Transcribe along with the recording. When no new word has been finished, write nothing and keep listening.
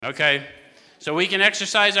Okay? So we can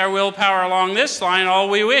exercise our willpower along this line all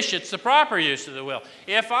we wish. It's the proper use of the will.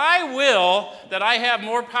 If I will that I have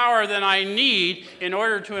more power than I need in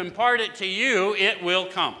order to impart it to you, it will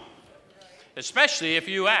come. Especially if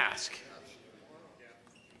you ask.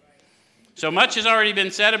 So much has already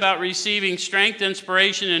been said about receiving strength,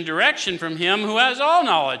 inspiration, and direction from Him who has all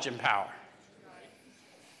knowledge and power.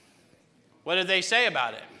 What did they say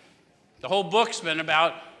about it? The whole book's been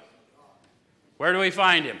about where do we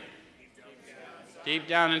find Him? Deep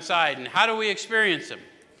down inside. And how do we experience Him?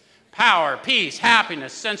 Power, peace,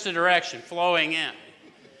 happiness, sense of direction flowing in.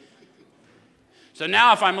 So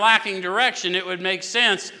now if I'm lacking direction, it would make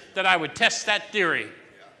sense that I would test that theory.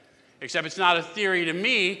 Except it's not a theory to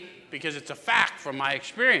me because it's a fact from my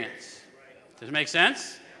experience. Does it make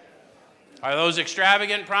sense? Are those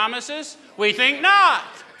extravagant promises? We think not.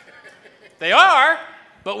 They are,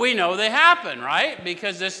 but we know they happen, right?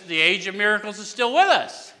 Because the age of miracles is still with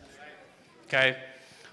us. Okay?